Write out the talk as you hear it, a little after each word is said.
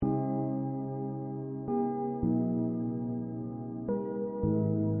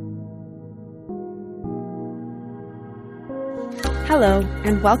Hello,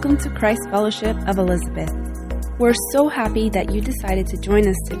 and welcome to Christ Fellowship of Elizabeth. We're so happy that you decided to join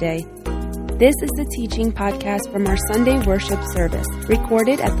us today. This is the teaching podcast from our Sunday worship service,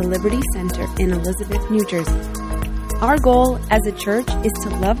 recorded at the Liberty Center in Elizabeth, New Jersey. Our goal as a church is to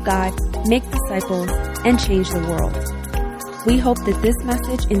love God, make disciples, and change the world. We hope that this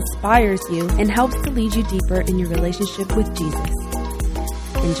message inspires you and helps to lead you deeper in your relationship with Jesus.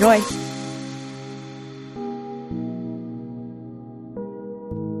 Enjoy!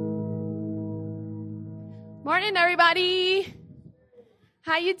 Morning, everybody.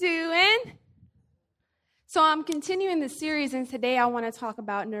 How you doing? So I'm continuing the series, and today I want to talk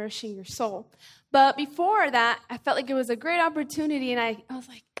about nourishing your soul. But before that, I felt like it was a great opportunity, and I was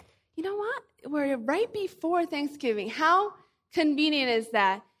like, you know what? We're right before Thanksgiving. How convenient is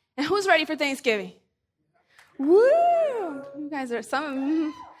that? And who's ready for Thanksgiving? Woo! You guys are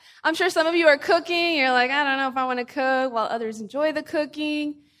I'm sure some of you are cooking. You're like, I don't know if I want to cook, while others enjoy the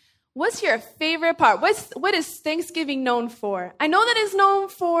cooking. What's your favorite part? What is Thanksgiving known for? I know that it's known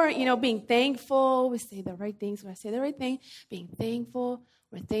for, being thankful. We say the right things. When I say the right thing, being thankful.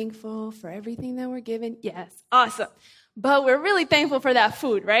 We're thankful for everything that we're given. Yes, awesome. But we're really thankful for that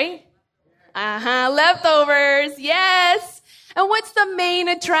food, right? Leftovers, yes. And what's the main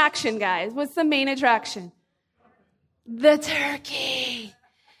attraction, guys? What's the main attraction? The turkey.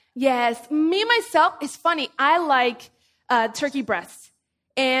 Yes, me, myself, it's funny. I like turkey breasts.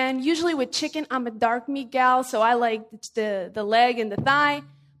 And usually with chicken, I'm a dark meat gal, so I like the leg and the thigh.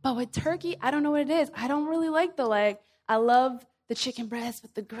 But with turkey, I don't know what it is. I don't really like the leg. I love the chicken breast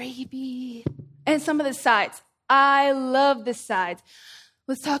with the gravy and some of the sides. I love the sides.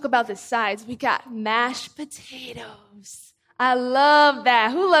 Let's talk about the sides. We got mashed potatoes. I love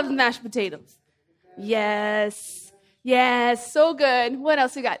that. Who loves mashed potatoes? Yes, so good. What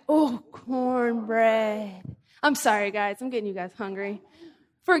else we got? Oh, cornbread. I'm sorry, guys. I'm getting you guys hungry.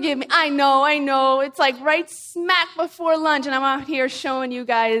 Forgive me. I know. It's like right smack before lunch, and I'm out here showing you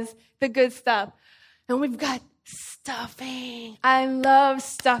guys the good stuff. And we've got stuffing. I love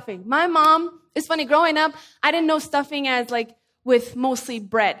stuffing. My mom, it's funny, growing up, I didn't know stuffing as like with mostly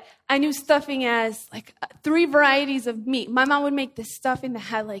bread. I knew stuffing as like 3 varieties of meat. My mom would make this stuffing that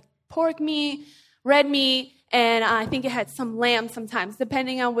had like pork meat, red meat, and I think it had some lamb sometimes,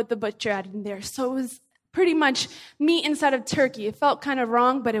 depending on what the butcher added in there. So it was pretty much meat inside of turkey. It felt kind of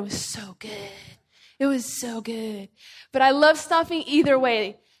wrong, but it was so good. It was so good. But I love stuffing either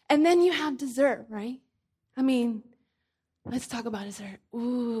way. And then you have dessert, right? I mean, let's talk about dessert.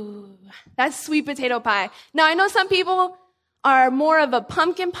 Ooh, that's sweet potato pie. Now, I know some people are more of a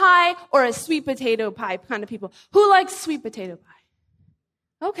pumpkin pie or a sweet potato pie kind of people. Who likes sweet potato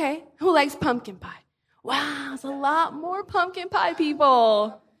pie? Okay. Who likes pumpkin pie? Wow, there's a lot more pumpkin pie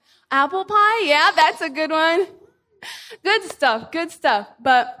people. Apple pie? Yeah, that's a good one. Good stuff.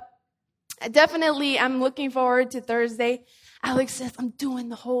 But definitely, I'm looking forward to Thursday. Alex says, I'm doing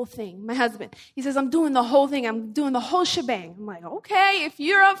the whole thing. My husband, he says, I'm doing the whole thing. I'm doing the whole shebang. I'm like, okay, if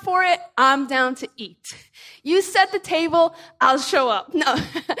you're up for it, I'm down to eat. You set the table, I'll show up. No,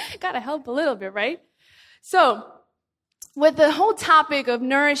 gotta help a little bit, right? So, with the whole topic of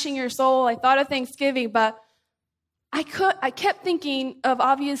nourishing your soul, I thought of Thanksgiving, but I kept thinking of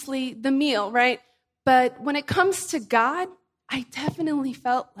obviously the meal, right? But when it comes to God, I definitely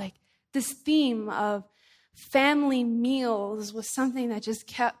felt like this theme of family meals was something that just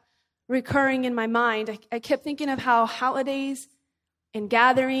kept recurring in my mind. I kept thinking of how holidays and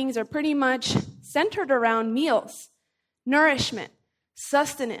gatherings are pretty much centered around meals, nourishment,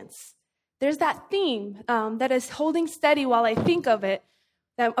 sustenance. There's that theme that is holding steady while I think of it,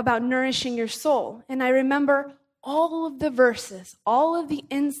 about nourishing your soul. And I remember all of the verses, all of the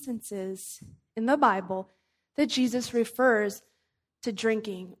instances in the Bible that Jesus refers to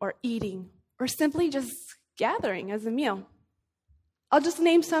drinking or eating or simply just gathering as a meal. I'll just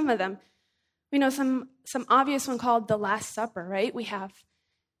name some of them. We know some obvious one called the Last Supper, right? We have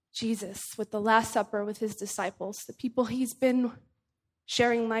Jesus with the Last Supper with his disciples, the people he's been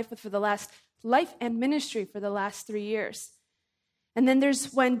sharing life with for the last life and ministry for the last 3 years. And then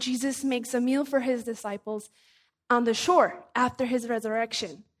there's when Jesus makes a meal for his disciples on the shore after his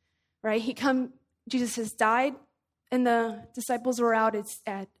resurrection, right? Jesus has died, and the disciples were out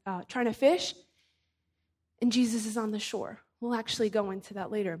trying to fish, and Jesus is on the shore. We'll actually go into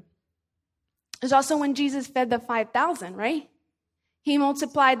that later. There's also when Jesus fed the 5,000, right? He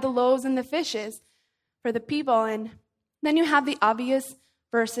multiplied the loaves and the fishes for the people, and then you have the obvious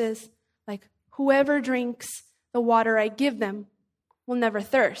verses like, whoever drinks the water I give them will never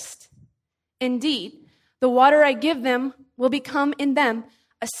thirst. Indeed, the water I give them will become in them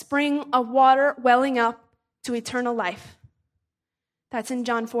a spring of water welling up to eternal life. That's in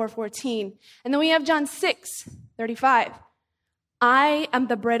John 4:14. And then we have John 6:35. I am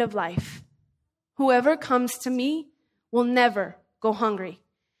the bread of life. Whoever comes to me will never go hungry.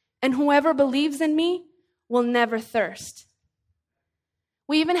 And whoever believes in me will never thirst.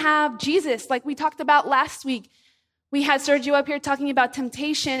 We even have Jesus, like we talked about last week. We had Sergio up here talking about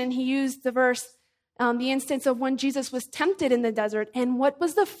temptation, and he used the verse, the instance of when Jesus was tempted in the desert. And what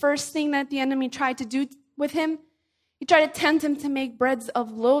was the first thing that the enemy tried to do with him? He tried to tempt him to make loaves of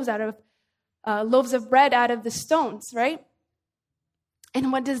bread out of the stones, right?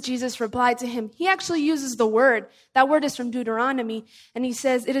 And what does Jesus reply to him? He actually uses the word. That word is from Deuteronomy. And he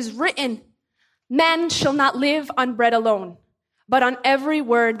says, it is written, man shall not live on bread alone, but on every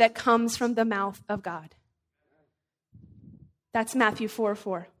word that comes from the mouth of God. That's Matthew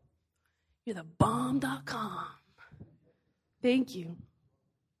 4:4. You're the bomb.com. Thank you.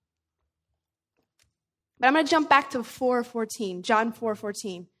 But I'm going to jump back to 4:14, John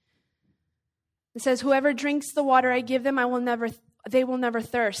 4:14. It says, whoever drinks the water I give them, they will never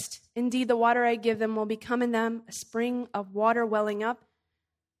thirst. Indeed, the water I give them will become in them a spring of water welling up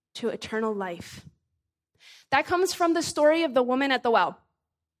to eternal life. That comes from the story of the woman at the well.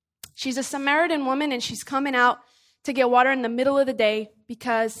 She's a Samaritan woman, and she's coming out to get water in the middle of the day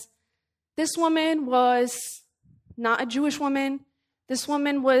because this woman was not a Jewish woman. This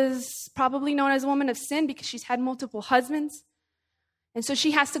woman was probably known as a woman of sin because she's had multiple husbands. And so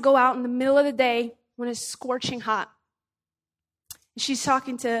she has to go out in the middle of the day when it's scorching hot. She's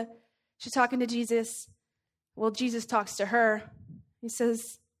talking to Jesus. Well, Jesus talks to her. He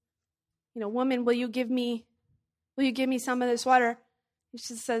says, woman, will you give me some of this water?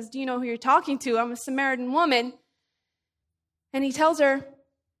 She says, do you know who you're talking to? I'm a Samaritan woman. And he tells her,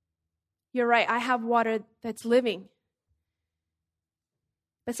 you're right, I have water that's living.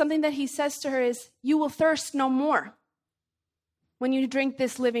 But something that he says to her is, you will thirst no more when you drink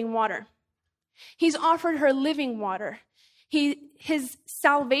this living water. He's offered her living water. His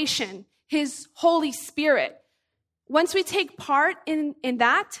salvation, his Holy Spirit. Once we take part in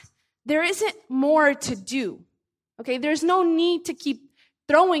that, there isn't more to do. Okay, there's no need to keep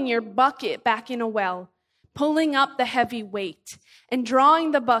throwing your bucket back in a well, pulling up the heavy weight, and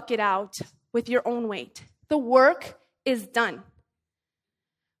drawing the bucket out with your own weight. The work is done.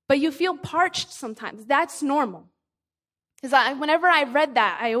 But you feel parched sometimes. That's normal. Because whenever I read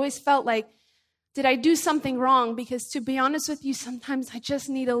that, I always felt like, did I do something wrong? Because to be honest with you, sometimes I just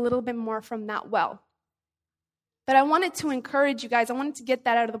need a little bit more from that well. But I wanted to encourage you guys, I wanted to get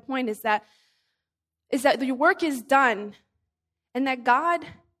that out of the point, is that your work is done, and that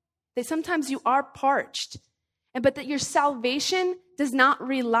that sometimes you are parched, but that your salvation does not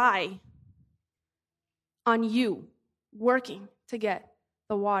rely on you working to get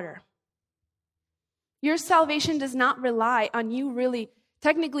the water. Your salvation does not rely on you really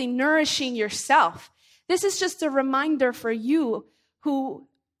technically nourishing yourself. This is just a reminder for you who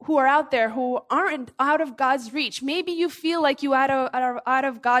are out there, who aren't out of God's reach. Maybe you feel like you are out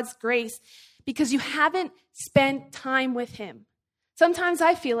of God's grace because you haven't spent time with him. Sometimes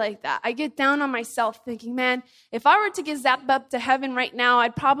I feel like that. I get down on myself thinking, man, if I were to get zapped up to heaven right now, I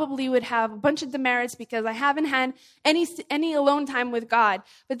probably would have a bunch of demerits because I haven't had any alone time with God.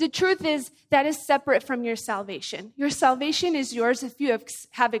 But the truth is, that is separate from your salvation. Your salvation is yours if you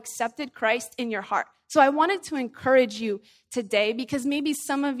have accepted Christ in your heart. So I wanted to encourage you today, because maybe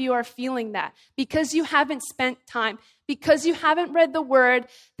some of you are feeling that, because you haven't spent time, because you haven't read the word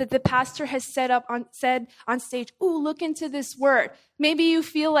that the pastor has said on stage. Ooh, look into this word. Maybe you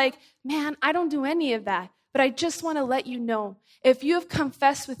feel like, man, I don't do any of that. But I just want to let you know, if you have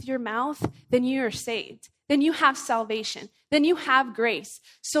confessed with your mouth, then you are saved. Then you have salvation. Then you have grace.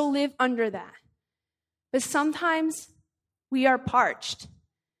 So live under that. But sometimes we are parched.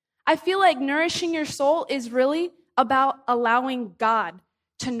 I feel like nourishing your soul is really about allowing God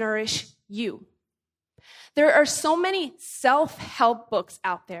to nourish you. There are so many self-help books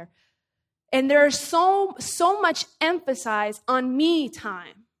out there, and there is so much emphasis on me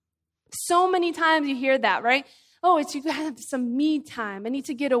time. So many times you hear that, right? Oh, you gotta have some me time. I need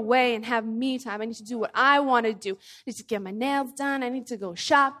to get away and have me time. I need to do what I want to do. I need to get my nails done. I need to go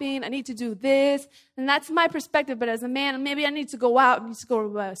shopping. I need to do this. And that's my perspective. But as a man, maybe I need to go out. I need to go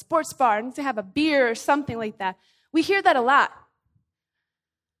to a sports bar. I need to have a beer or something like that. We hear that a lot.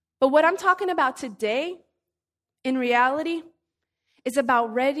 But what I'm talking about today, in reality, is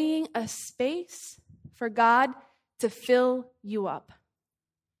about readying a space for God to fill you up.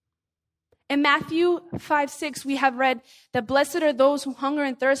 In Matthew 5:6, we have read that blessed are those who hunger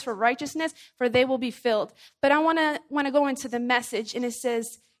and thirst for righteousness, for they will be filled. But I want to go into the message, and it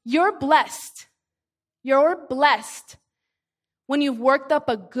says, you're blessed when you've worked up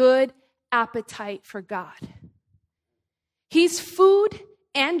a good appetite for God. He's food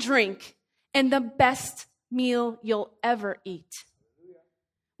and drink and the best meal you'll ever eat.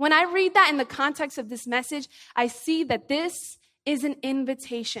 When I read that in the context of this message, I see that this is an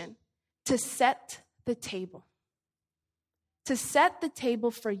invitation to set the table. To set the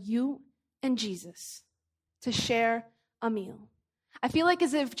table for you and Jesus to share a meal. I feel like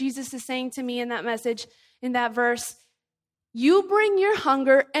as if Jesus is saying to me in that message, in that verse, you bring your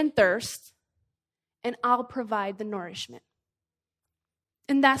hunger and thirst, and I'll provide the nourishment.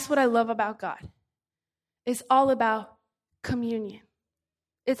 And that's what I love about God. It's all about communion.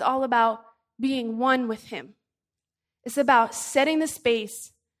 It's all about being one with him. It's about setting the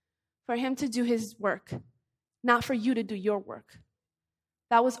space for him to do his work, not for you to do your work.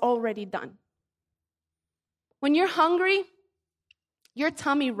 That was already done. When you're hungry, your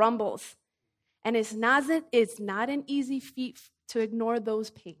tummy rumbles, and it's not an easy feat to ignore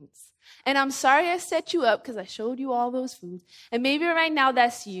those pains. And I'm sorry I set you up because I showed you all those foods. And maybe right now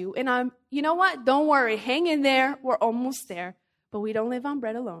that's you. And you know what? Don't worry. Hang in there. We're almost there. But we don't live on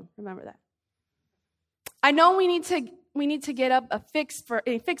bread alone. Remember that. I know we need to get up fix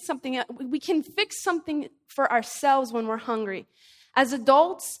something. We can fix something for ourselves when we're hungry. As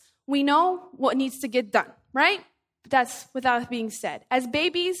adults, we know what needs to get done, right? But that's without being said. As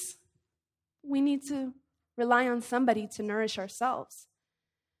babies, we need to rely on somebody to nourish ourselves.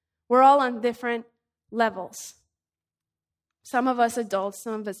 We're all on different levels. Some of us adults,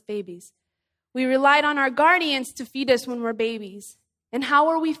 some of us babies. We relied on our guardians to feed us when we're babies. And how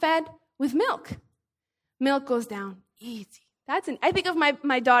are we fed? With milk. Milk goes down easy. I think of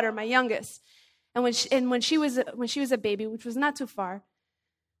my daughter, my youngest, and when she was a baby, which was not too far,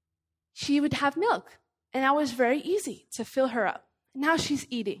 she would have milk, and that was very easy to fill her up. Now she's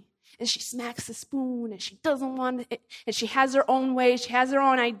eating, and she smacks the spoon, and she doesn't want it, and she has her own way, she has her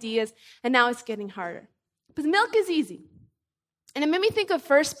own ideas, and now it's getting harder. But milk is easy, and it made me think of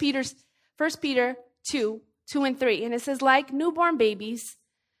 1 Peter 2:2-3, and it says, like newborn babies,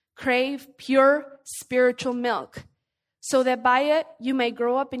 crave pure spiritual milk, so that by it you may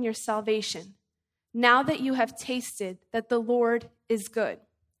grow up in your salvation, now that you have tasted that the Lord is good.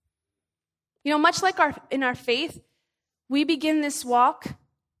 You know, much like in our faith, we begin this walk,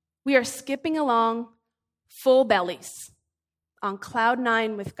 we are skipping along full bellies on cloud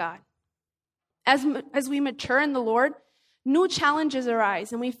 9 with God. As we mature in the Lord, new challenges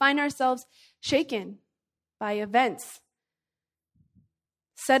arise, and we find ourselves shaken by events.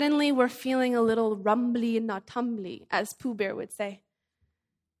 Suddenly, we're feeling a little rumbly and not tumbly, as Pooh Bear would say.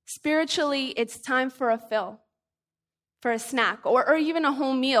 Spiritually, it's time for a fill, for a snack, or even a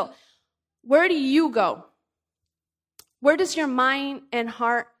whole meal. Where do you go? Where does your mind and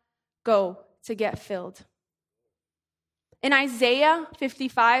heart go to get filled? In Isaiah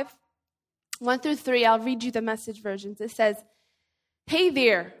 55, 1-3, I'll read you the Message versions. It says, "Hey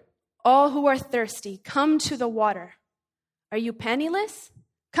there, all who are thirsty, come to the water. Are you penniless?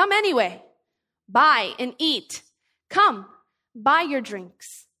 Come anyway. Buy and eat. Come, buy your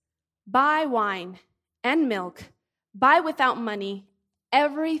drinks. Buy wine and milk. Buy without money.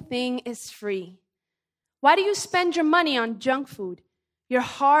 Everything is free. Why do you spend your money on junk food, your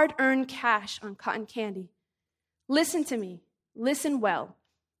hard-earned cash on cotton candy? Listen to me. Listen well.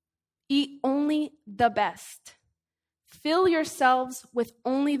 Eat only the best. Fill yourselves with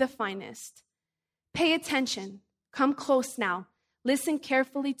only the finest. Pay attention. Come close now. Listen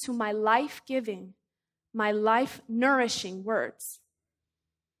carefully to my life-giving, my life-nourishing words."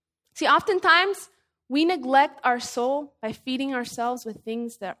 See, oftentimes, we neglect our soul by feeding ourselves with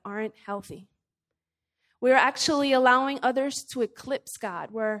things that aren't healthy. We're actually allowing others to eclipse God.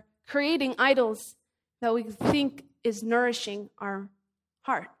 We're creating idols that we think is nourishing our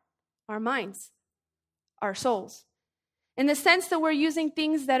heart, our minds, our souls. In the sense that we're using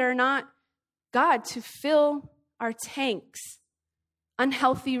things that are not God to fill our tanks.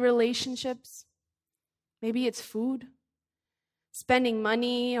 Unhealthy relationships. Maybe it's food, spending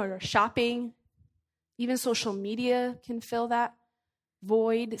money or shopping. Even social media can fill that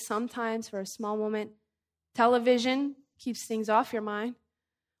void sometimes for a small moment. Television keeps things off your mind.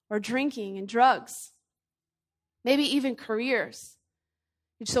 Or drinking and drugs. Maybe even careers.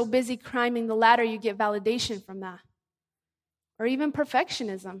 You're so busy climbing the ladder, you get validation from that. Or even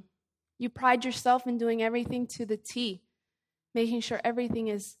perfectionism. You pride yourself in doing everything to the T, making sure everything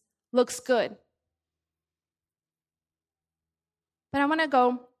looks good. But I want to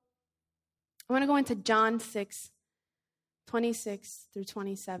go into John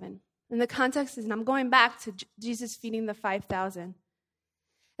 6:26-27. And the context is, and I'm going back to Jesus feeding the 5,000.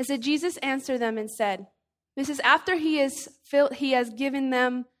 It said, Jesus answered them and said, This is after he has given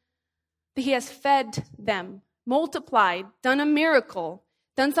them, he has fed them, multiplied, done a miracle,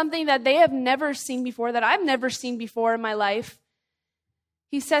 done something that they have never seen before, that I've never seen before in my life.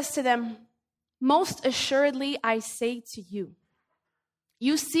 He says to them, most assuredly I say to you,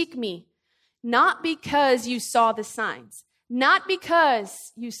 you seek me, not because you saw the signs,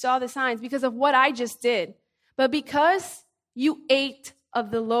 because of what I just did, but because you ate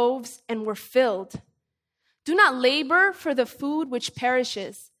of the loaves and were filled. Do not labor for the food which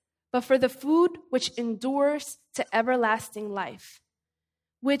perishes, but for the food which endures to everlasting life,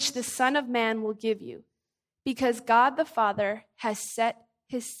 which the Son of Man will give you, because God the Father has set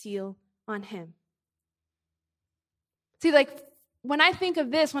his seal on him. See, like, when I think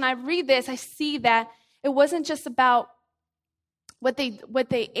of this, when I read this, I see that it wasn't just about what they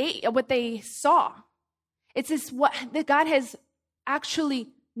ate, what they saw. It's just that God has actually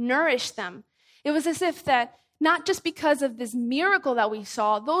nourished them. It was as if that, not just because of this miracle that we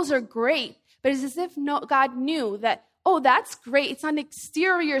saw, those are great, but it's as if God knew that, oh, that's great. It's an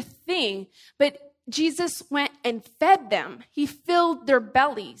exterior thing, but Jesus went and fed them. He filled their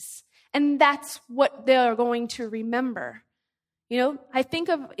bellies, and that's what they're going to remember. You know, I think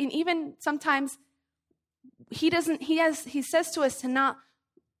of, and even sometimes he says to us to not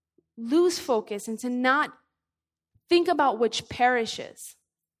lose focus and to not think about which perishes.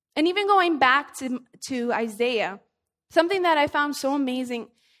 And even going back to Isaiah, something that I found so amazing,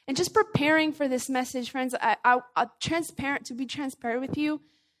 and just preparing for this message, friends, to be transparent with you,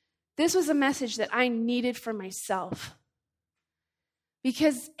 this was a message that I needed for myself.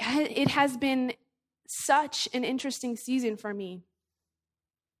 Because it has been such an interesting season for me.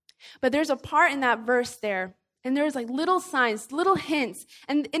 But there's a part in that verse there, and there's like little signs, little hints.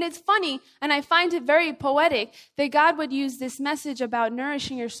 And it's funny, and I find it very poetic that God would use this message about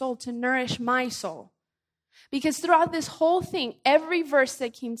nourishing your soul to nourish my soul. Because throughout this whole thing, every verse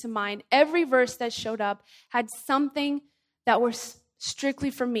that came to mind, every verse that showed up had something that was strictly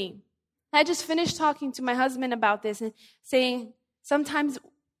for me. I just finished talking to my husband about this and saying, sometimes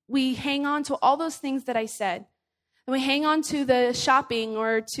we hang on to all those things that I said. And we hang on to the shopping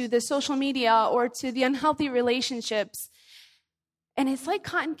or to the social media or to the unhealthy relationships. And it's like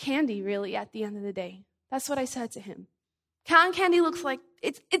cotton candy, really, at the end of the day. That's what I said to him. Cotton candy looks like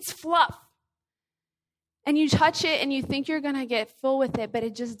it's fluff. And you touch it and you think you're going to get full with it, but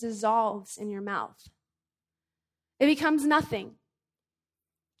it just dissolves in your mouth. It becomes nothing.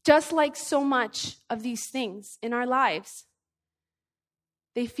 Just like so much of these things in our lives.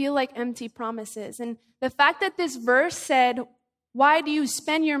 They feel like empty promises. And the fact that this verse said, why do you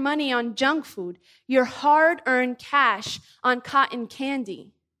spend your money on junk food, your hard-earned cash on cotton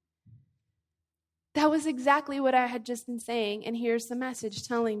candy? That was exactly what I had just been saying, and here's the message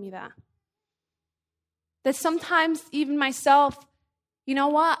telling me that. That sometimes even myself, you know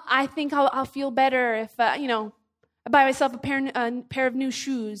what, I think I'll feel better if, I buy myself a pair of new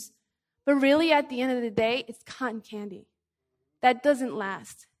shoes. But really, at the end of the day, it's cotton candy. That doesn't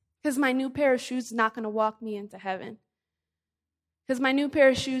last. Because my new pair of shoes is not going to walk me into heaven. Because my new pair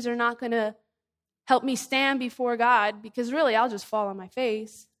of shoes are not going to help me stand before God. Because really, I'll just fall on my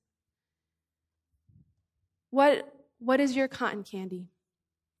face. What is your cotton candy?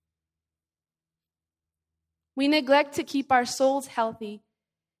 We neglect to keep our souls healthy,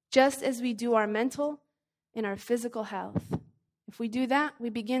 just as we do our mental and our physical health. If we do that, we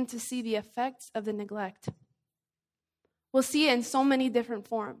begin to see the effects of the neglect. We'll see it in so many different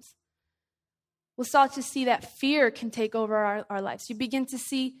forms. We'll start to see that fear can take over our lives. You begin to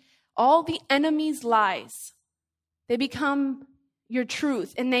see all the enemy's lies. They become your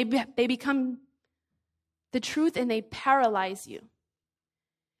truth, and they become the truth, and they paralyze you.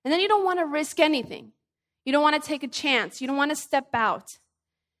 And then you don't want to risk anything. You don't want to take a chance. You don't want to step out.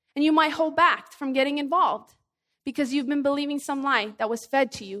 And you might hold back from getting involved because you've been believing some lie that was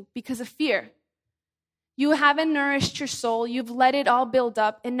fed to you because of fear. You haven't nourished your soul. You've let it all build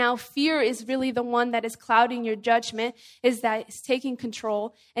up. And now fear is really the one that is clouding your judgment, is that it's taking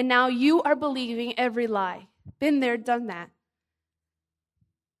control. And now you are believing every lie. Been there, done that.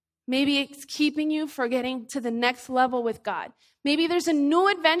 Maybe it's keeping you from getting to the next level with God. Maybe there's a new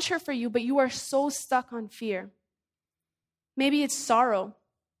adventure for you, but you are so stuck on fear. Maybe it's sorrow.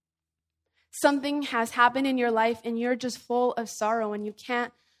 Something has happened in your life and you're just full of sorrow and you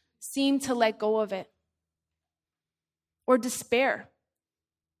can't seem to let go of it. Or despair.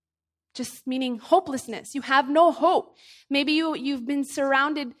 Just meaning hopelessness. You have no hope. Maybe you've been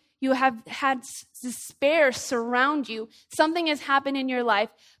surrounded. You have had despair surround you. Something has happened in your life.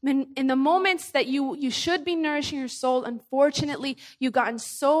 In the moments that you should be nourishing your soul, unfortunately, you've gotten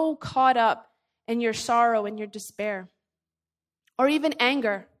so caught up and your sorrow and your despair. Or even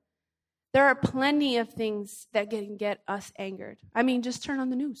anger. There are plenty of things that can get us angered. I mean, just turn on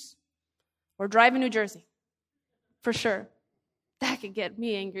the news or drive in New Jersey, for sure. That could get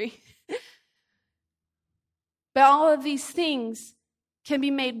me angry. But all of these things can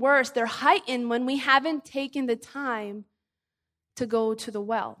be made worse. They're heightened when we haven't taken the time to go to the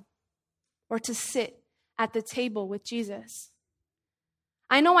well or to sit at the table with Jesus.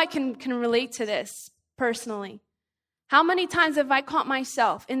 I know I can relate to this personally. How many times have I caught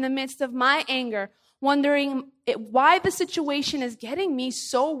myself in the midst of my anger wondering why the situation is getting me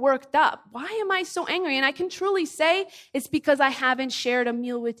so worked up? Why am I so angry? And I can truly say it's because I haven't shared a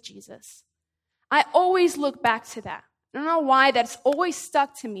meal with Jesus. I always look back to that. I don't know why, that's always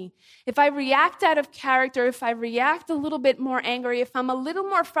stuck to me. If I react out of character, if I react a little bit more angry, if I'm a little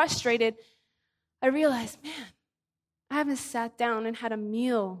more frustrated, I realize, man, I haven't sat down and had a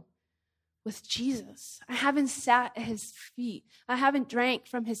meal with Jesus. I haven't sat at his feet. I haven't drank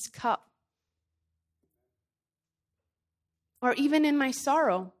from his cup. Or even in my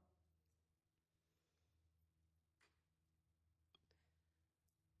sorrow.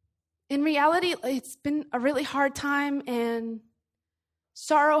 In reality, it's been a really hard time, and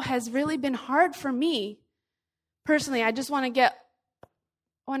sorrow has really been hard for me. Personally, I just want to get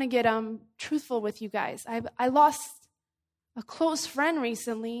truthful with you guys. I lost a close friend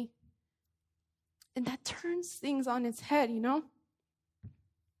recently. And that turns things on its head, you know?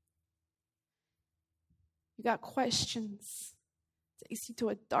 You got questions. It takes you to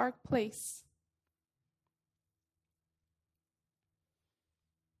a dark place.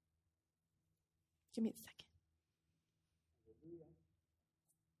 Give me a second.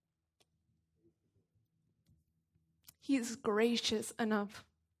 He is gracious enough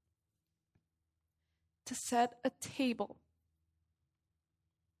to set a table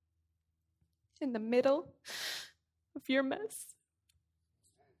in the middle of your mess.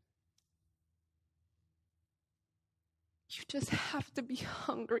 You just have to be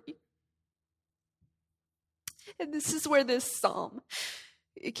hungry. And this is where this psalm,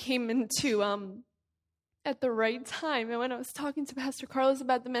 it came into at the right time. And when I was talking to Pastor Carlos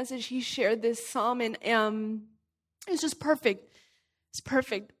about the message, he shared this psalm, and it's just perfect. It's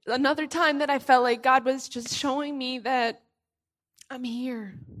perfect. Another time that I felt like God was just showing me that I'm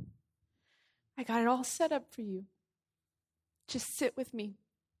here. I got it all set up for you. Just sit with me.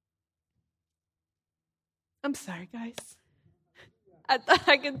 I'm sorry, guys. I thought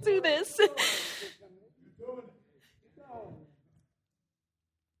I could do this.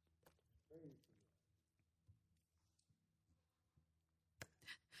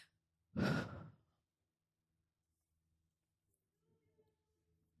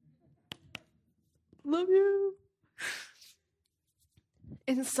 Love you.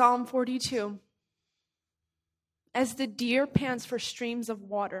 In Psalm 42, as the deer pants for streams of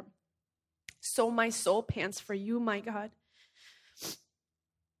water, so my soul pants for you, my God.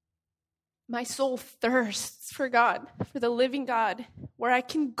 My soul thirsts for God, for the living God, where I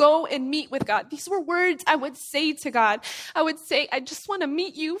can go and meet with God. These were words I would say to God. I would say, I just want to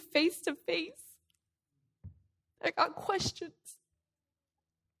meet you face to face. I got questions.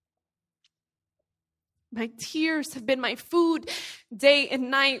 My tears have been my food day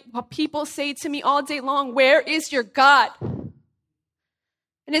and night, while people say to me all day long, where is your God? And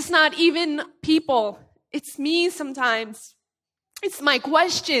it's not even people. It's me sometimes. It's my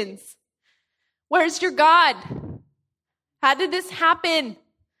questions. Where's your God? How did this happen?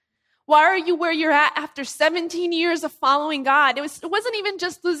 Why are you where you're at after 17 years of following God? It wasn't even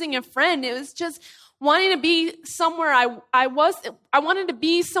just losing a friend. It was just wanting to be somewhere I wanted to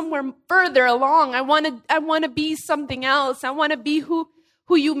be somewhere further along. I want to be something else. I want to be who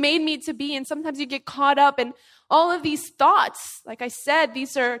you made me to be. And sometimes you get caught up in all of these thoughts. Like I said,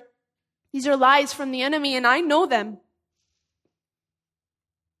 these are lies from the enemy, and I know them.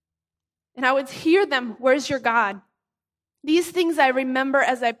 And I would hear them, where's your God? These things I remember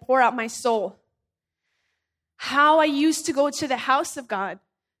as I pour out my soul. How I used to go to the house of God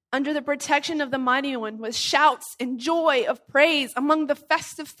under the protection of the Mighty One with shouts and joy of praise among the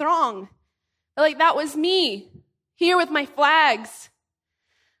festive throng. Like that was me, here with my flags.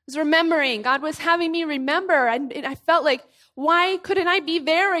 I was remembering. God was having me remember. And I felt like, why couldn't I be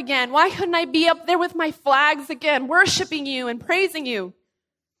there again? Why couldn't I be up there with my flags again, worshiping you and praising you?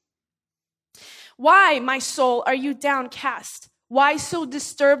 Why, my soul, are you downcast? Why so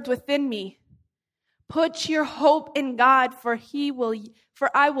disturbed within me? Put your hope in God, for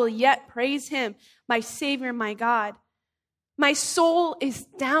I will yet praise him, my Savior, my God. My soul is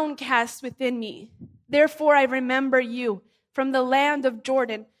downcast within me. Therefore I remember you from the land of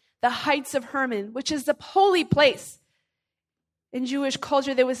Jordan, the heights of Hermon, which is the holy place. In Jewish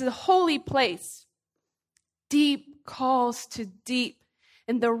culture, there was a holy place. Deep calls to deep,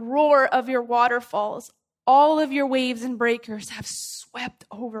 and the roar of your waterfalls, all of your waves and breakers have swept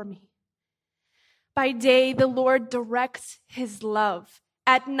over me. By day, the Lord directs his love.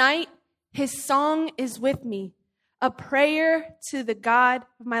 At night, his song is with me, a prayer to the God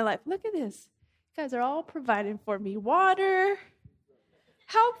of my life. Look at this. You guys are all providing for me. Water.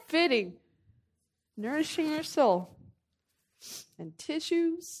 How fitting. Nourishing your soul. And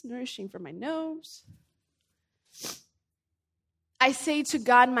tissues, nourishing for my nose. I say to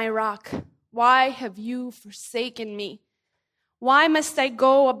God, my rock, why have you forsaken me? Why must I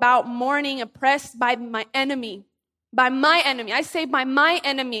go about mourning, oppressed by my enemy? By my enemy. I say by my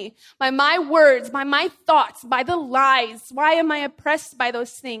enemy, by my words, by my thoughts, by the lies. Why am I oppressed by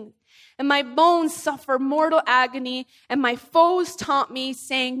those things? And my bones suffer mortal agony, and my foes taunt me,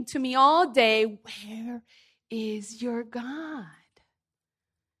 saying to me all day, where is your God?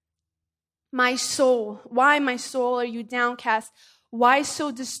 My soul, why, my soul, are you downcast? Why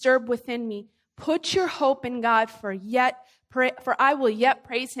so disturbed within me? Put your hope in God, for I will yet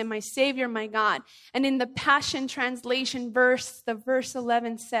praise him, my Savior, my God. And in the Passion Translation verse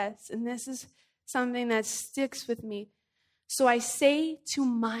 11 says, and this is something that sticks with me. So I say to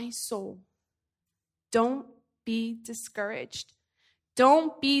my soul, don't be discouraged.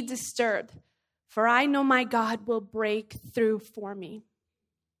 Don't be disturbed, for I know my God will break through for me.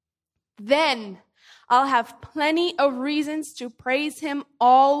 Then I'll have plenty of reasons to praise him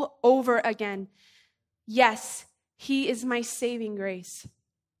all over again. Yes, he is my saving grace.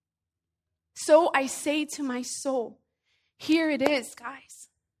 So I say to my soul, here it is, guys.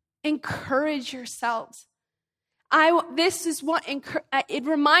 Encourage yourselves. This is what it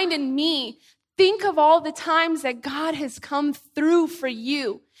reminded me. Think of all the times that God has come through for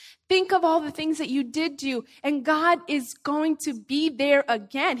you. Think of all the things that you did do, and God is going to be there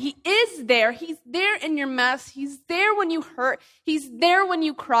again. He is there. He's there in your mess. He's there when you hurt. He's there when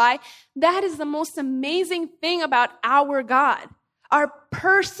you cry. That is the most amazing thing about our God, our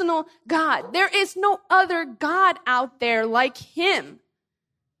personal God. There is no other God out there like him.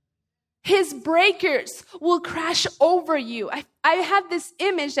 His breakers will crash over you. I have this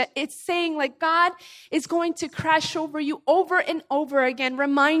image that it's saying like God is going to crash over you over and over again,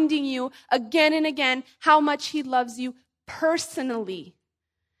 reminding you again and again how much he loves you personally.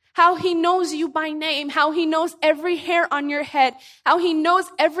 How he knows you by name, how he knows every hair on your head, how he knows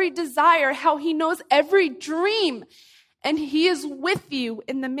every desire, how he knows every dream. And he is with you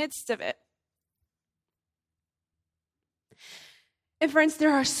in the midst of it. And friends,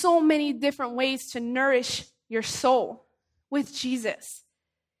 there are so many different ways to nourish your soul with Jesus.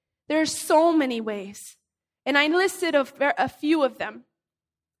 There are so many ways. And I listed a few of them.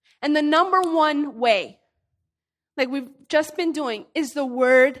 And the number one way, like we've just been doing, is the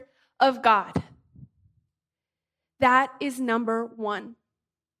Word of God. That is number one.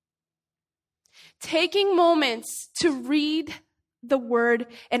 Taking moments to read the Word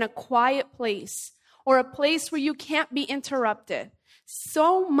in a quiet place or a place where you can't be interrupted.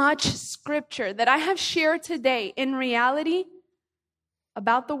 So much scripture that I have shared today in reality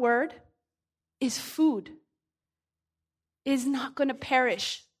about the Word is food. It is not going to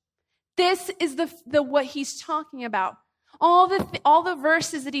perish. This is the what he's talking about. All the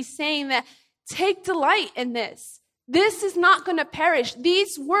verses that he's saying that take delight in this. This is not going to perish.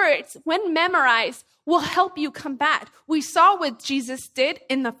 These words, when memorized, will help you combat. We saw what Jesus did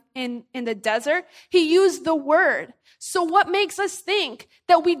in the desert. He used the Word. So what makes us think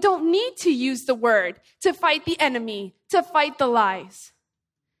that we don't need to use the Word to fight the enemy, to fight the lies?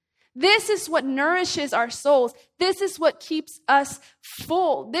 This is what nourishes our souls. This is what keeps us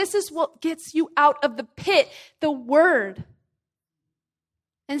full. This is what gets you out of the pit, the Word.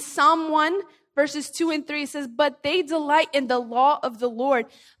 And Psalm 1, verses 2 and 3 says, but they delight in the law of the Lord,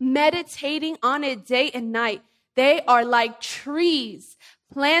 meditating on it day and night. They are like trees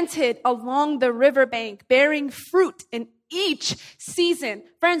planted along the riverbank, bearing fruit in each season.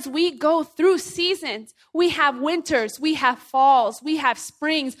 Friends, we go through seasons. We have winters, we have falls, we have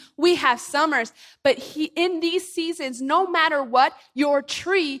springs, we have summers. But in these seasons, no matter what, your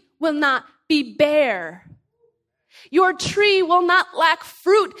tree will not be bare. Your tree will not lack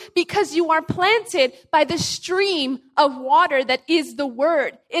fruit because you are planted by the stream of water that is the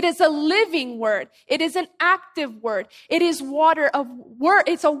Word. It is a living Word. It is an active Word. It is water of word.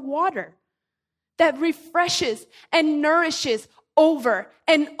 It's a water that refreshes and nourishes over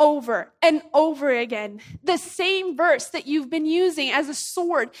and over and over again. The same verse that you've been using as a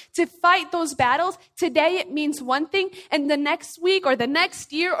sword to fight those battles, today it means one thing, and the next week or the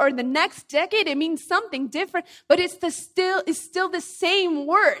next year or the next decade, it means something different, but it's still the same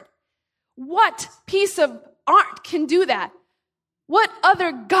word. What piece of art can do that? What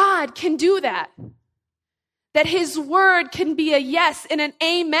other God can do that? That his word can be a yes and an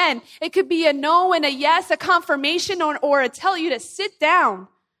amen. It could be a no and a yes, a confirmation or a tell you to sit down.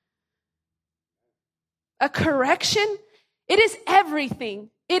 A correction. It is everything.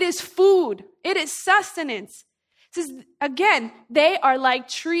 It is food. It is sustenance. It says, again, they are like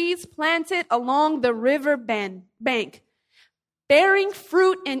trees planted along the river bank, bearing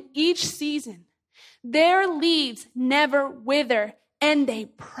fruit in each season. Their leaves never wither, and they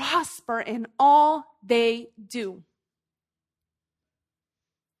prosper in all they do.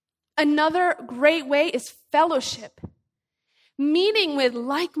 Another great way is fellowship. Meeting with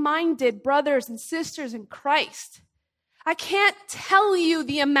like-minded brothers and sisters in Christ. I can't tell you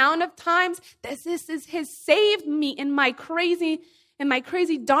the amount of times that this has saved me in my crazy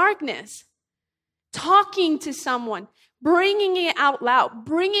darkness. Talking to someone, bringing it out loud,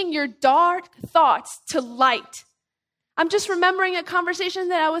 bringing your dark thoughts to light. I'm just remembering a conversation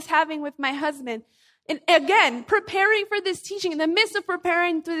that I was having with my husband. And again, preparing for this teaching, in the midst of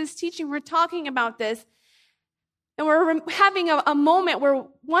preparing for this teaching, we're talking about this. And we're having a moment where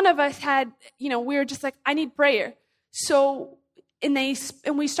one of us had, we were just like, I need prayer. So, and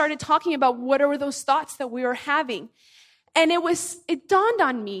we started talking about what are those thoughts that we were having. And it dawned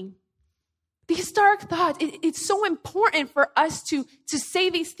on me, these dark thoughts, it's so important for us to say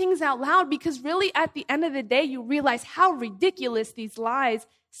these things out loud, because really at the end of the day, you realize how ridiculous these lies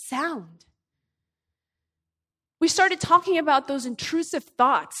sound. We started talking about those intrusive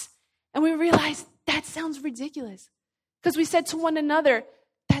thoughts, and we realized that sounds ridiculous. Because we said to one another,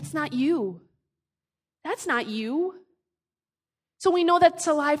 that's not you. That's not you. So we know that's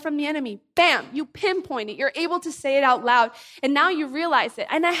a lie from the enemy. Bam, you pinpoint it. You're able to say it out loud. And now you realize it.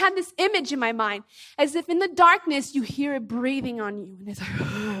 And I had this image in my mind, as if in the darkness, you hear it breathing on you. And it's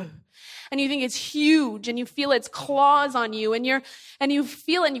like, and you think it's huge, and you feel its claws on you, and you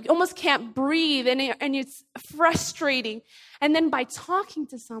feel it, and you almost can't breathe, and it's frustrating. And then by talking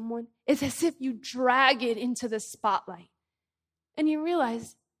to someone, it's as if you drag it into the spotlight. And you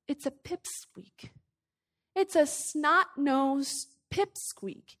realize it's a pipsqueak. It's a snot-nosed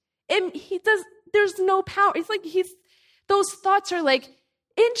pipsqueak. There's no power. It's like those thoughts are like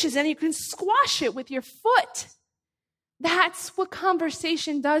inches, and you can squash it with your foot. That's what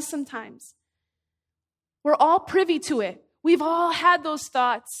conversation does sometimes. We're all privy to it. We've all had those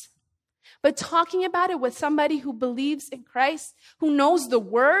thoughts. But talking about it with somebody who believes in Christ, who knows the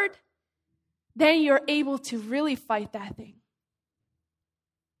word, then you're able to really fight that thing.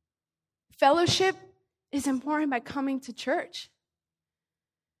 Fellowship is important by coming to church.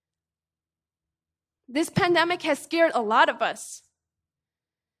 This pandemic has scared a lot of us.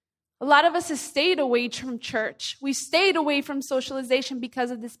 A lot of us have stayed away from church. We stayed away from socialization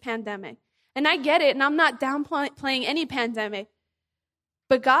because of this pandemic. And I get it, and I'm not downplaying any pandemic.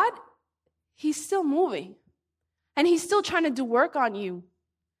 But God, he's still moving. And he's still trying to do work on you.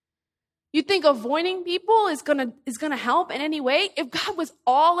 You think avoiding people is gonna help in any way? If God was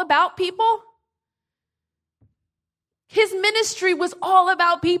all about people, his ministry was all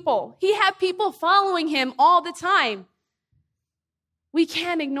about people. He had people following him all the time. We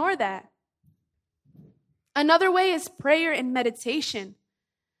can't ignore that. Another way is prayer and meditation.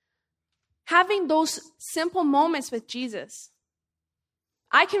 Having those simple moments with Jesus.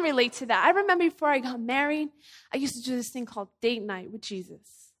 I can relate to that. I remember before I got married, I used to do this thing called date night with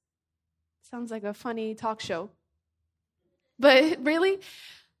Jesus. Sounds like a funny talk show. But really,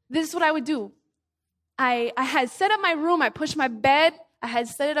 this is what I would do. I had set up my room. I pushed my bed. I had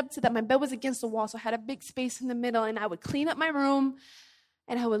set it up so that my bed was against the wall, so I had a big space in the middle, and I would clean up my room,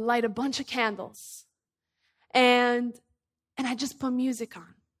 and I would light a bunch of candles. And I just put music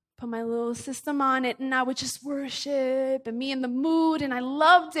on, put my little system on it, and I would just worship and be in the mood, and I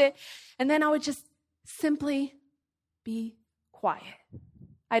loved it. And then I would just simply be quiet.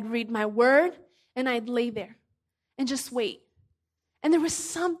 I'd read my word, and I'd lay there and just wait. And there was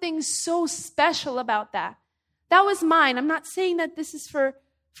something so special about that. That was mine. I'm not saying that this is for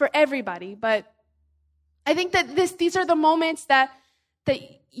everybody, but I think that these are the moments that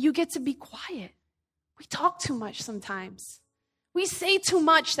you get to be quiet. We talk too much sometimes. We say too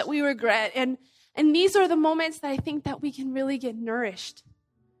much that we regret. And these are the moments that I think that we can really get nourished.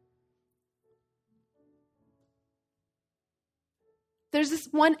 There's this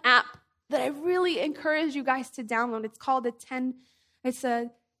one app that I really encourage you guys to download. It's called the 10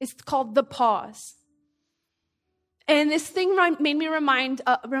 It's called The Pause. And this thing made me remind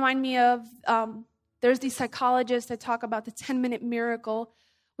me of, there's these psychologists that talk about the 10-minute miracle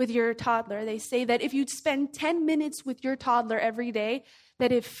with your toddler. They say that if you spend 10 minutes with your toddler every day,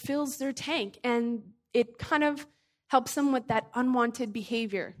 that it fills their tank, and it kind of helps them with that unwanted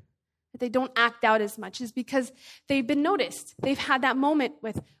behavior, that they don't act out as much, is because they've been noticed. They've had that moment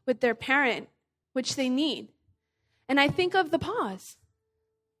with their parent, which they need. And I think of The Pause.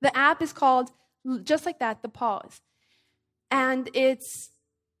 The app is called, just like that, The Pause. And it's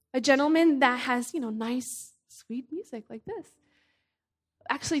a gentleman that has, nice, sweet music like this.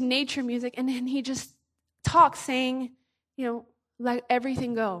 Actually, nature music. And then he just talks saying, let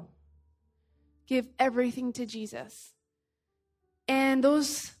everything go. Give everything to Jesus. And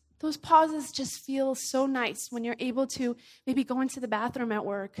those pauses just feel so nice when you're able to maybe go into the bathroom at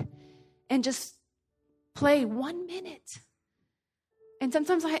work and just play 1 minute. And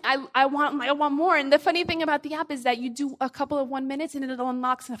sometimes I want more. And the funny thing about the app is that you do a couple of 1 minutes and it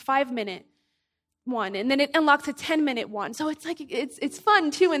unlocks a 5-minute one. And then it unlocks a 10-minute one. So it's like, it's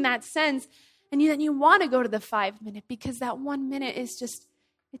fun too in that sense. And then you want to go to the 5-minute because that 1 minute is just,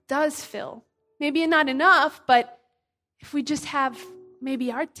 it does fill. Maybe not enough, but if we just have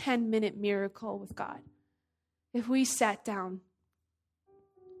maybe our 10-minute miracle with God, if we sat down.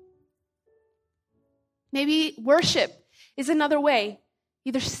 Maybe worship is another way.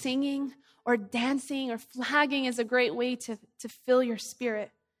 Either singing or dancing or flagging is a great way to fill your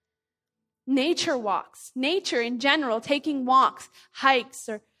spirit. Nature walks, nature in general, taking walks, hikes,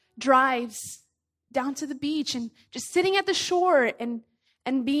 or drives down to the beach and just sitting at the shore and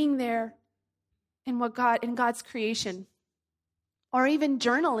being there in God's creation. Or even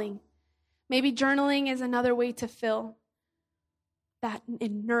journaling. Maybe journaling is another way to fill that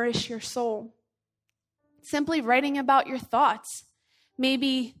and nourish your soul. Simply writing about your thoughts.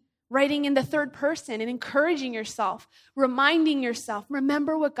 Maybe writing in the third person and encouraging yourself, reminding yourself,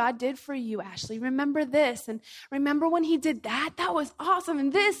 remember what God did for you, Ashley. Remember this, and remember when he did that? That was awesome,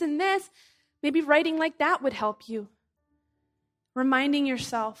 and this and this. Maybe writing like that would help you. Reminding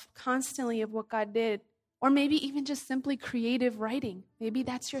yourself constantly of what God did. Or maybe even just simply creative writing. Maybe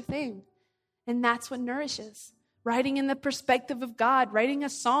that's your thing. And that's what nourishes. Writing in the perspective of God, writing a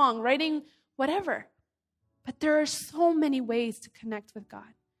song, writing whatever. But there are so many ways to connect with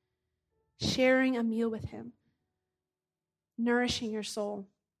God. Sharing a meal with him. Nourishing your soul.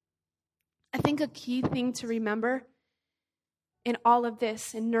 I think a key thing to remember in all of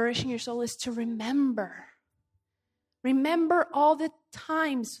this and nourishing your soul is to remember. Remember all the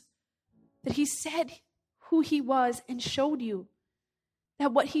times that he said who he was and showed you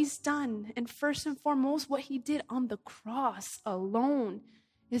that what he's done, and first and foremost, what he did on the cross alone,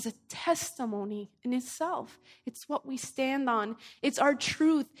 is a testimony in itself. It's what we stand on. It's our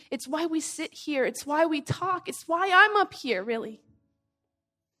truth. It's why we sit here. It's why we talk. It's why I'm up here, really.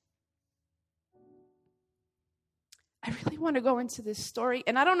 I really want to go into this story.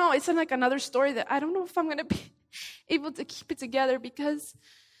 And I don't know, it's like another story that I don't know if I'm going to be able to keep it together, because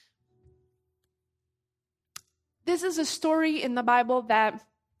this is a story in the Bible that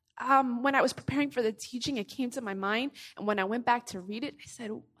when I was preparing for the teaching, it came to my mind. And when I went back to read it, I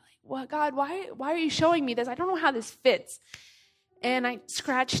said, well, God, why are you showing me this? I don't know how this fits. And I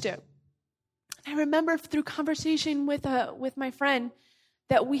scratched it. I remember through conversation with my friend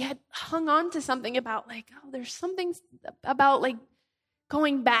that we had hung on to something about there's something about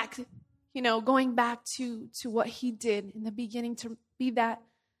going back to what he did in the beginning, to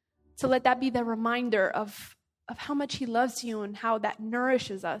let that be the reminder of how much he loves you and how that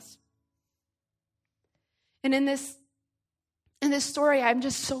nourishes us. And in this story, I'm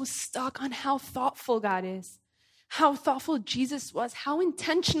just so stuck on how thoughtful God is, how thoughtful Jesus was, how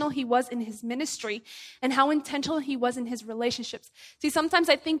intentional he was in his ministry, and how intentional he was in his relationships. See, sometimes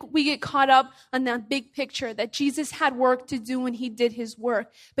I think we get caught up on that big picture that Jesus had work to do when he did his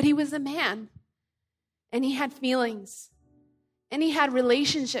work, but he was a man, and he had feelings, and he had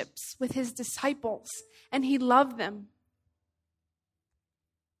relationships with his disciples, and he loved them.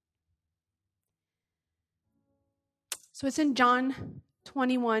 So it's in John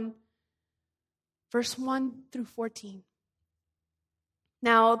 21, verse 1 through 14.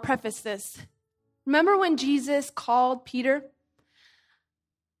 Now, I'll preface this. Remember when Jesus called Peter?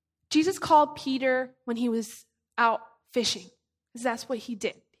 Jesus called Peter when he was out fishing, because that's what he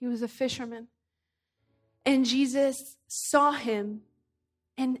did. He was a fisherman. And Jesus saw him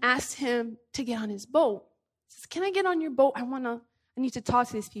and asked him to get on his boat. He says, can I get on your boat? I need to talk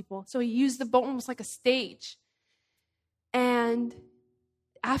to these people. So he used the boat almost like a stage. And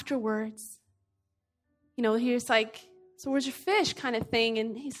afterwards, here's so where's your fish kind of thing?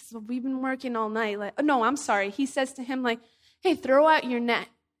 And he says, well, we've been working all night. Like, no, I'm sorry. He says to him, like, hey, throw out your net.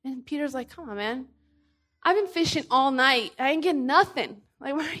 And Peter's like, come on, man. I've been fishing all night. I ain't getting nothing.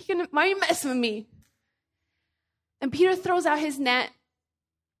 Like, why are you messing with me? And Peter throws out his net.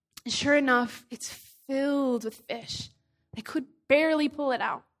 And sure enough, it's filled with fish. They could barely pull it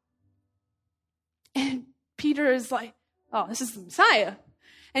out. And Peter is like, oh, this is the Messiah.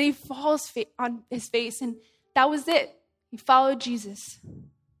 And he falls on his face, and that was it. He followed Jesus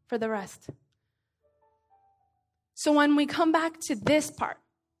for the rest. So when we come back to this part,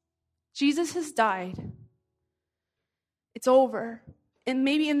 Jesus has died. It's over. And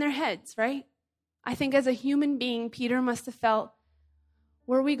maybe in their heads, right? I think as a human being, Peter must have felt,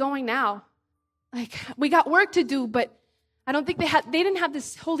 where are we going now? Like, we got work to do, but I don't think they didn't have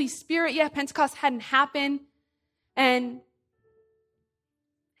this Holy Spirit yet. Pentecost hadn't happened. And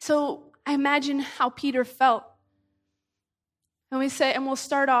so I imagine how Peter felt. And we'll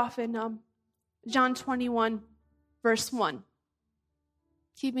start off in John 21, verse 1.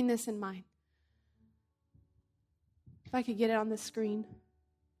 Keeping this in mind. If I could get it on the screen.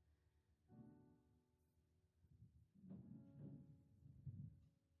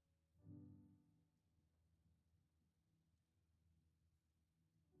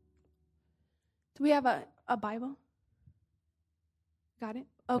 Do we have a Bible? Got it?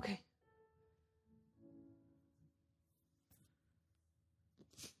 Okay.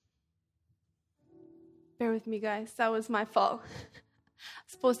 Bear with me, guys. That was my fault. I'm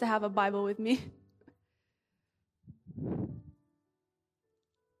supposed to have a Bible with me.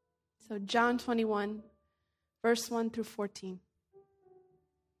 So John 21, verse 1 through 14.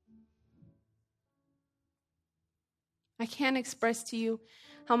 I can't express to you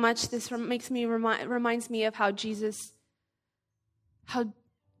how much this reminds me of how Jesus,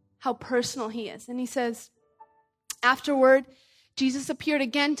 how personal he is. And he says, afterward, Jesus appeared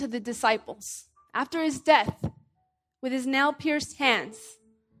again to the disciples after his death with his nail-pierced hands.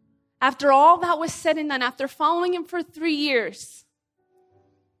 After all that was said and done, after following him for 3 years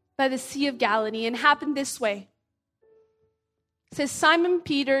by the Sea of Galilee, and happened this way. It says Simon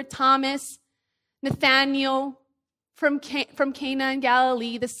Peter, Thomas, Nathanael from Cana in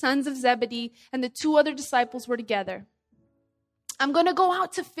Galilee, the sons of Zebedee, and the 2 other disciples were together. I'm going to go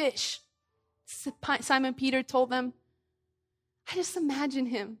out to fish, Simon Peter told them. I just imagine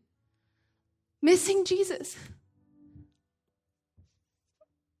him missing Jesus.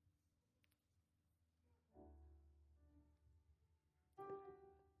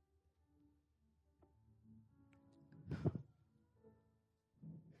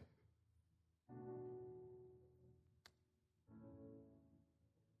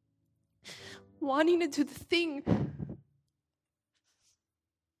 Wanting to do the thing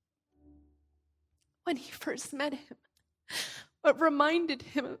when he first met him, what reminded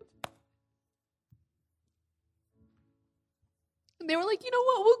him of. And they were like, you know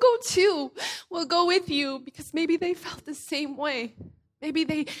what, we'll go too. We'll go with you, because maybe they felt the same way. Maybe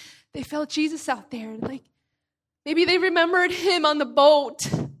they felt Jesus out there. Like, maybe they remembered him on the boat,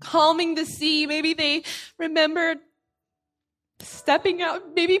 calming the sea. Maybe they remembered stepping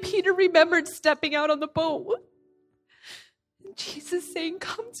out. Maybe Peter remembered stepping out on the boat. And Jesus saying,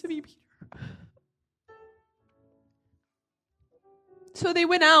 come to me, Peter. So they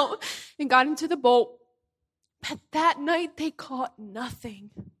went out and got into the boat. But that night they caught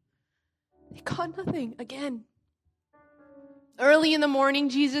nothing. They caught nothing again. Early in the morning,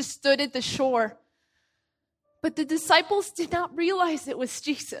 Jesus stood at the shore. But the disciples did not realize it was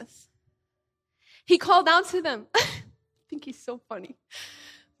Jesus. He called out to them. I think he's so funny.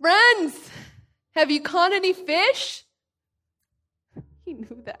 Friends, have you caught any fish? He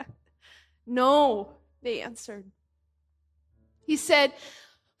knew that. No, they answered. He said,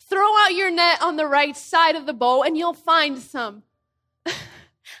 throw out your net on the right side of the boat and you'll find some.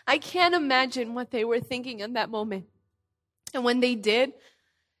 I can't imagine what they were thinking in that moment. And when they did,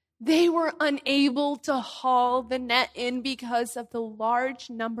 they were unable to haul the net in because of the large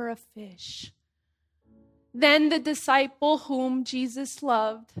number of fish. Then the disciple whom Jesus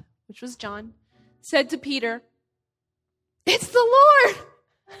loved, which was John, said to Peter, it's the Lord.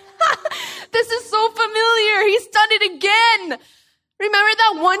 This is so familiar. He's done it again. Remember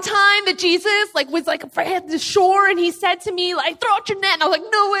that one time that Jesus was at the shore and he said to me, throw out your net. And I was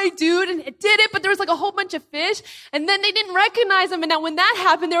like, no way, dude. And it did it, but there was a whole bunch of fish. And then they didn't recognize him. And now when that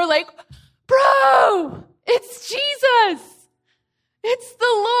happened, they were like, bro, it's Jesus. It's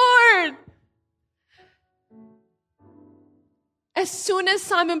the Lord. As soon as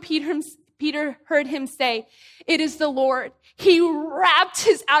Simon Peter heard him say, "It is the Lord." He wrapped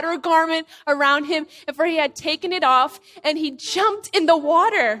his outer garment around him, for he had taken it off, and he jumped in the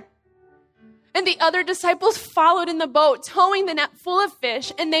water. And the other disciples followed in the boat, towing the net full of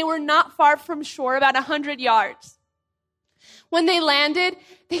fish, and they were not far from shore, about 100 yards. When they landed,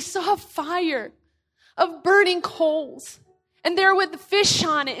 they saw a fire of burning coals, and there with fish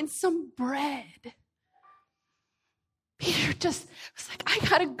on it and some bread. Peter just was like, I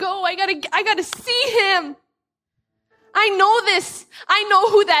gotta go. I gotta see him. I know this. I know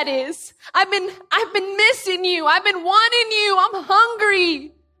who that is. I've been missing you. I've been wanting you. I'm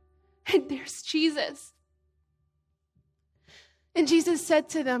hungry. And there's Jesus. And Jesus said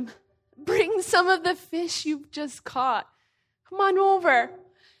to them, "Bring some of the fish you've just caught. Come on over."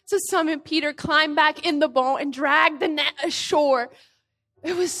 So Simon Peter climbed back in the boat and dragged the net ashore.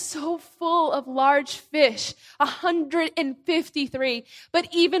 It was so full of large fish, 153. But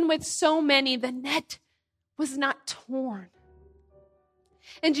even with so many, the net was not torn.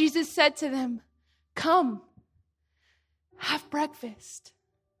 And Jesus said to them, "Come, have breakfast."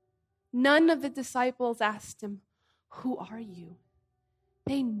 None of the disciples asked him, "Who are you?"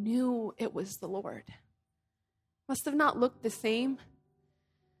 They knew it was the Lord. Must have not looked the same,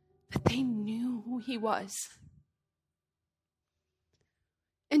 but they knew who he was.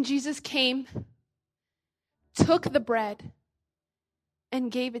 And Jesus came, took the bread,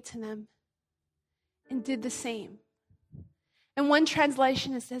 and gave it to them, and did the same. And one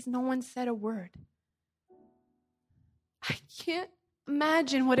translation, it says, no one said a word. I can't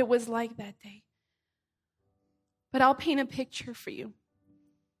imagine what it was like that day. But I'll paint a picture for you.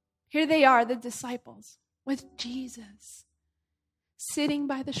 Here they are, the disciples, with Jesus, sitting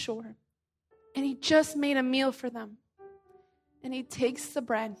by the shore. And he just made a meal for them. And he takes the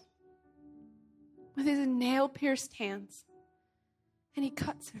bread with his nail-pierced hands, and he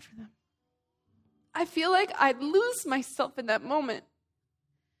cuts it for them. I feel like I'd lose myself in that moment.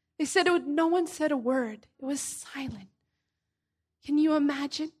 They said no one said a word. It was silent. Can you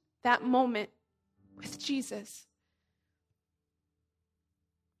imagine that moment with Jesus?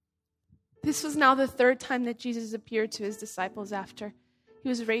 This was now the third time that Jesus appeared to his disciples after he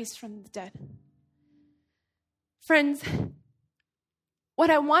was raised from the dead. Friends, what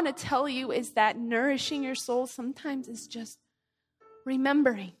I want to tell you is that nourishing your soul sometimes is just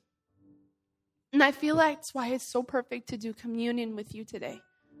remembering. And I feel like that's why it's so perfect to do communion with you today.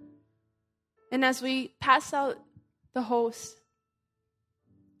 And as we pass out the host,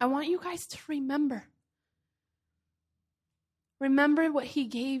 I want you guys to remember. Remember what he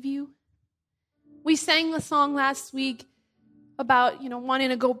gave you. We sang a song last week about, wanting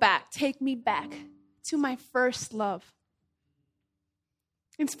to go back. Take me back to my first love.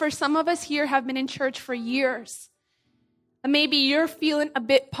 And for some of us here have been in church for years. And maybe you're feeling a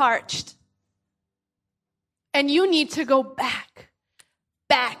bit parched. And you need to go back,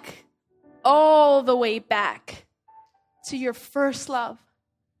 all the way back to your first love.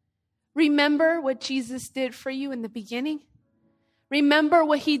 Remember what Jesus did for you in the beginning. Remember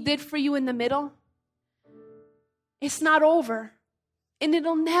what he did for you in the middle. It's not over, and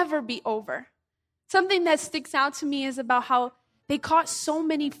it'll never be over. Something that sticks out to me is about how they caught so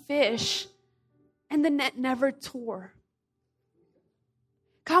many fish, and the net never tore.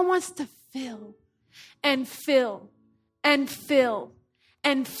 God wants to fill and fill and fill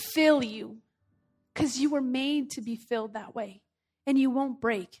and fill you, because you were made to be filled that way, and you won't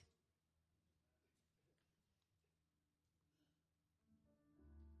break.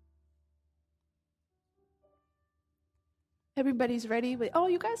 Everybody's ready. Oh,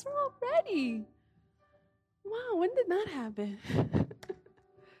 you guys are all ready. Wow, when did that happen?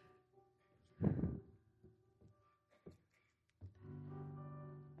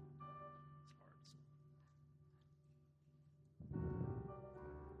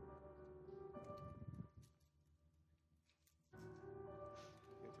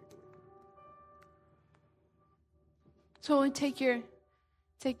 So take your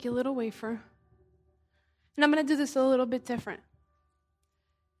little wafer. And I'm going to do this a little bit different.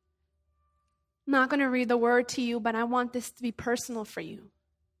 I'm not going to read the word to you, but I want this to be personal for you.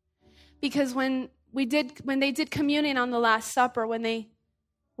 Because when they did communion on the Last Supper, when they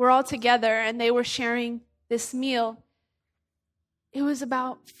were all together and they were sharing this meal, it was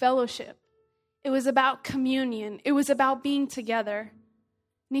about fellowship. It was about communion. It was about being together.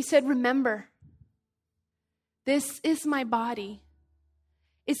 And he said, remember, this is my body.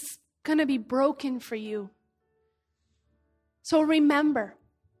 It's going to be broken for you. So remember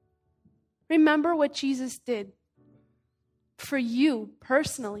what Jesus did for you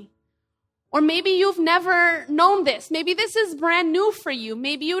personally. Or maybe you've never known this. Maybe this is brand new for you.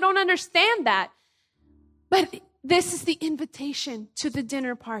 Maybe you don't understand that. But this is the invitation to the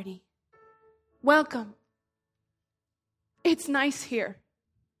dinner party. Welcome. It's nice here.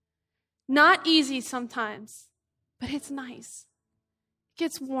 Not easy sometimes, but it's nice. It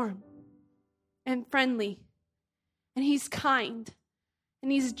gets warm and friendly. And he's kind.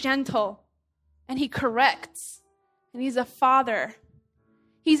 And he's gentle. And he corrects. And he's a father.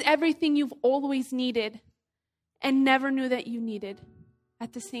 He's everything you've always needed and never knew that you needed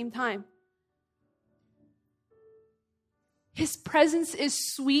at the same time. His presence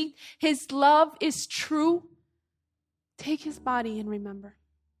is sweet. His love is true. Take his body and remember.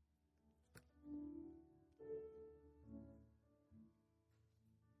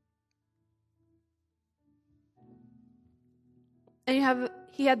 And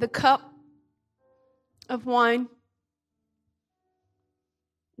he had the cup of wine.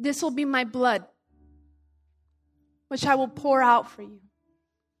 This will be my blood, which I will pour out for you.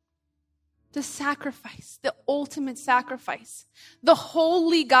 The sacrifice, the ultimate sacrifice. The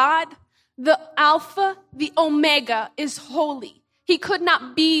holy God, the Alpha, the Omega, is holy. He could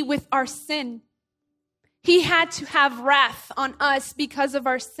not be with our sin. He had to have wrath on us because of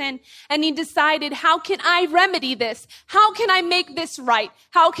our sin. And he decided, how can I remedy this? How can I make this right?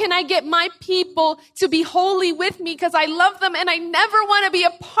 How can I get my people to be holy with me? Because I love them and I never want to be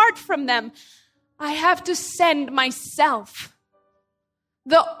apart from them. I have to send myself.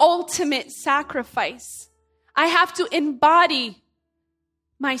 The ultimate sacrifice. I have to embody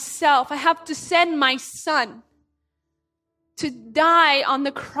myself. I have to send my son to die on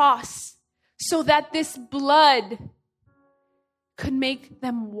the cross so that this blood could make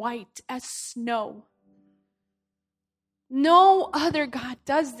them white as snow. No other God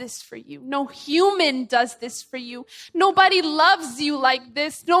does this for you. No human does this for you. Nobody loves you like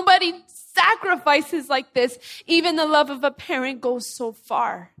this. Nobody sacrifices like this. Even the love of a parent goes so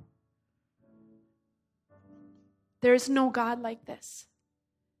far. There is no God like this.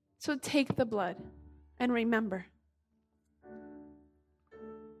 So take the blood and remember.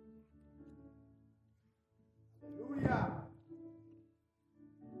 Hallelujah.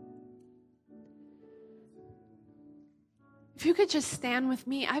 If you could just stand with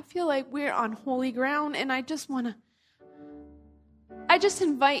me, I feel like we're on holy ground, and I just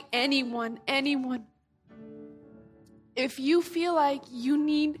invite anyone. If you feel like you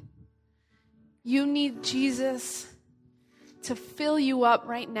need Jesus to fill you up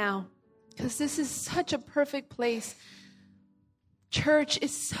right now, because this is such a perfect place. Church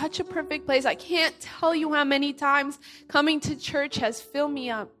is such a perfect place. I can't tell you how many times coming to church has filled me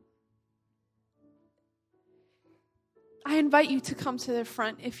up. I invite you to come to the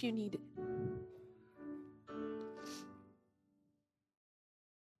front if you need it.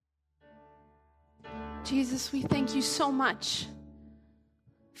 Jesus, we thank you so much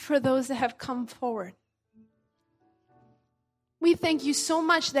for those that have come forward. We thank you so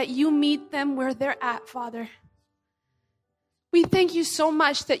much that you meet them where they're at, Father. We thank you so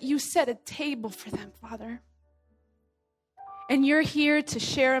much that you set a table for them, Father. And you're here to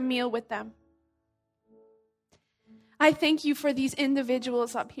share a meal with them. I thank you for these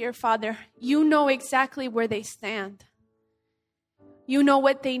individuals up here, Father. You know exactly where they stand. You know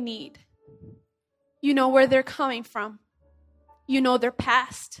what they need. You know where they're coming from. You know their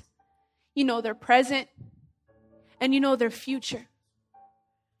past. You know their present. And you know their future.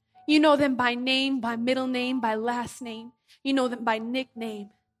 You know them by name, by middle name, by last name. You know them by nickname.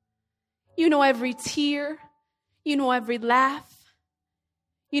 You know every tear. You know every laugh.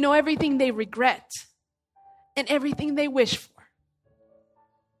 You know everything they regret and everything they wish for.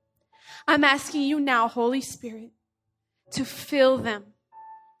 I'm asking you now, Holy Spirit, to fill them,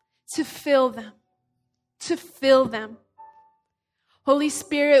 to fill them, to fill them. Holy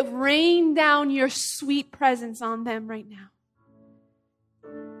Spirit, rain down your sweet presence on them right now.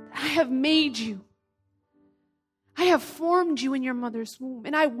 I have made you. I have formed you in your mother's womb,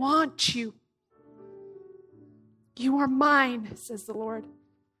 and I want you. You are mine, says the Lord.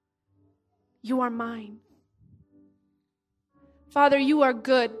 You are mine. Father, you are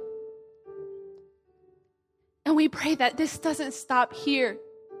good. And we pray that this doesn't stop here.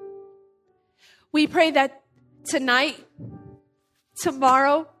 We pray that tonight,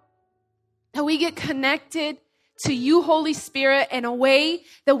 tomorrow, that we get connected to you, Holy Spirit, in a way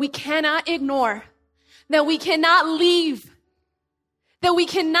that we cannot ignore, that we cannot leave, that we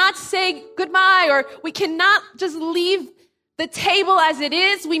cannot say goodbye, or we cannot just leave the table as it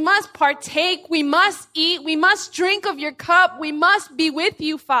is. We must partake, we must eat, we must drink of your cup, we must be with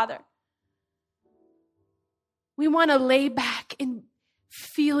you, Father. We want to lay back and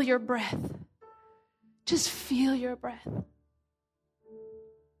feel your breath. Just feel your breath.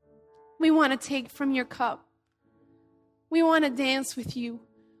 We want to take from your cup. We want to dance with you.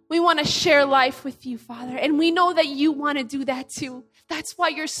 We want to share life with you, Father. And we know that you want to do that too. That's why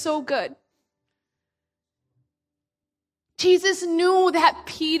you're so good. Jesus knew that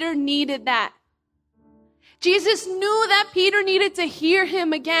Peter needed that. Jesus knew that Peter needed to hear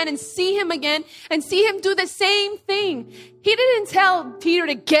him again and see him do the same thing. He didn't tell Peter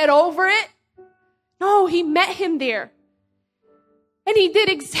to get over it. No, he met him there. And he did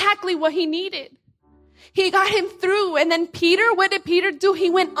exactly what he needed. He got him through. And then Peter, what did Peter do?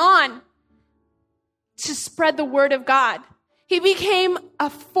 He went on to spread the word of God. He became a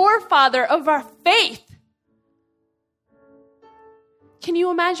forefather of our faith. Can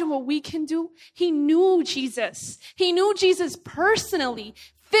you imagine what we can do? He knew Jesus. He knew Jesus personally,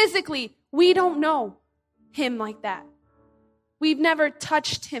 physically. We don't know him like that. We've never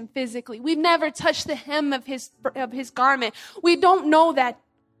touched him physically. We've never touched the hem of his garment. We don't know that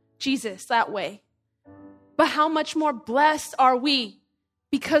Jesus that way. But how much more blessed are we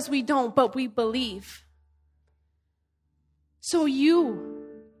because we don't, but we believe. So you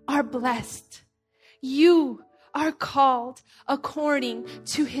are blessed. You are called according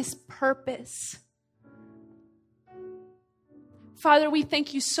to his purpose. Father, we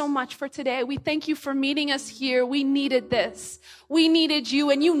thank you so much for today. We thank you for meeting us here. We needed this. We needed you,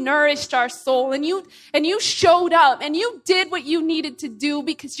 and you nourished our soul, and you showed up, and you did what you needed to do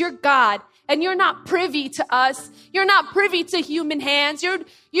because you're God, and you're not privy to us. You're not privy to human hands. You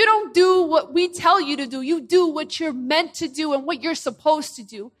don't do what we tell you to do. You do what you're meant to do and what you're supposed to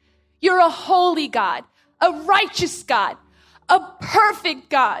do. You're a holy God, a righteous God, a perfect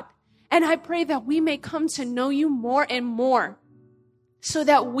God. And I pray that we may come to know you more and more, so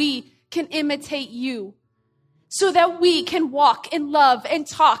that we can imitate you, so that we can walk and love and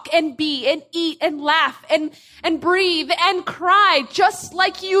talk and be and eat and laugh and breathe and cry just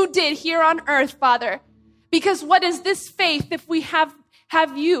like you did here on earth, Father. Because what is this faith if we have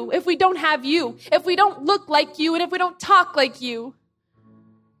you, if we don't have you, if we don't look like you, and if we don't talk like you?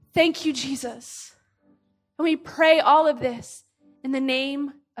 Thank you, Jesus. And we pray all of this in the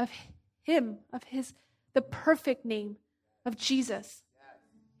name of him, the perfect name of Jesus.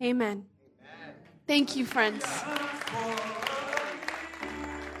 Amen. Thank you, friends.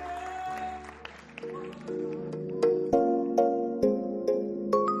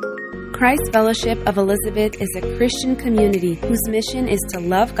 Christ Fellowship of Elizabeth is a Christian community whose mission is to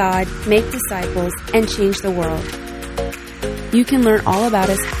love God, make disciples, and change the world. You can learn all about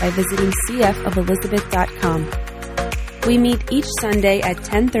us by visiting cfofelizabeth.com. We meet each Sunday at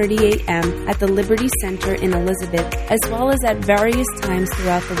 10:30 a.m. at the Liberty Center in Elizabeth, as well as at various times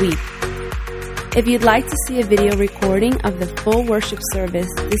throughout the week. If you'd like to see a video recording of the full worship service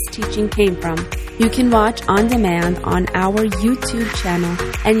this teaching came from, you can watch on demand on our YouTube channel,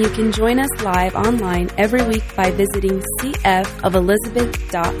 and you can join us live online every week by visiting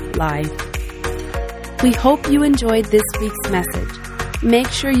cfofelizabeth.live. We hope you enjoyed this week's message. Make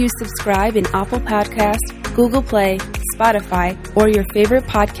sure you subscribe in Apple Podcasts, Google Play, Spotify, or your favorite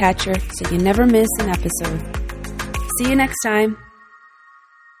podcatcher so you never miss an episode. See you next time.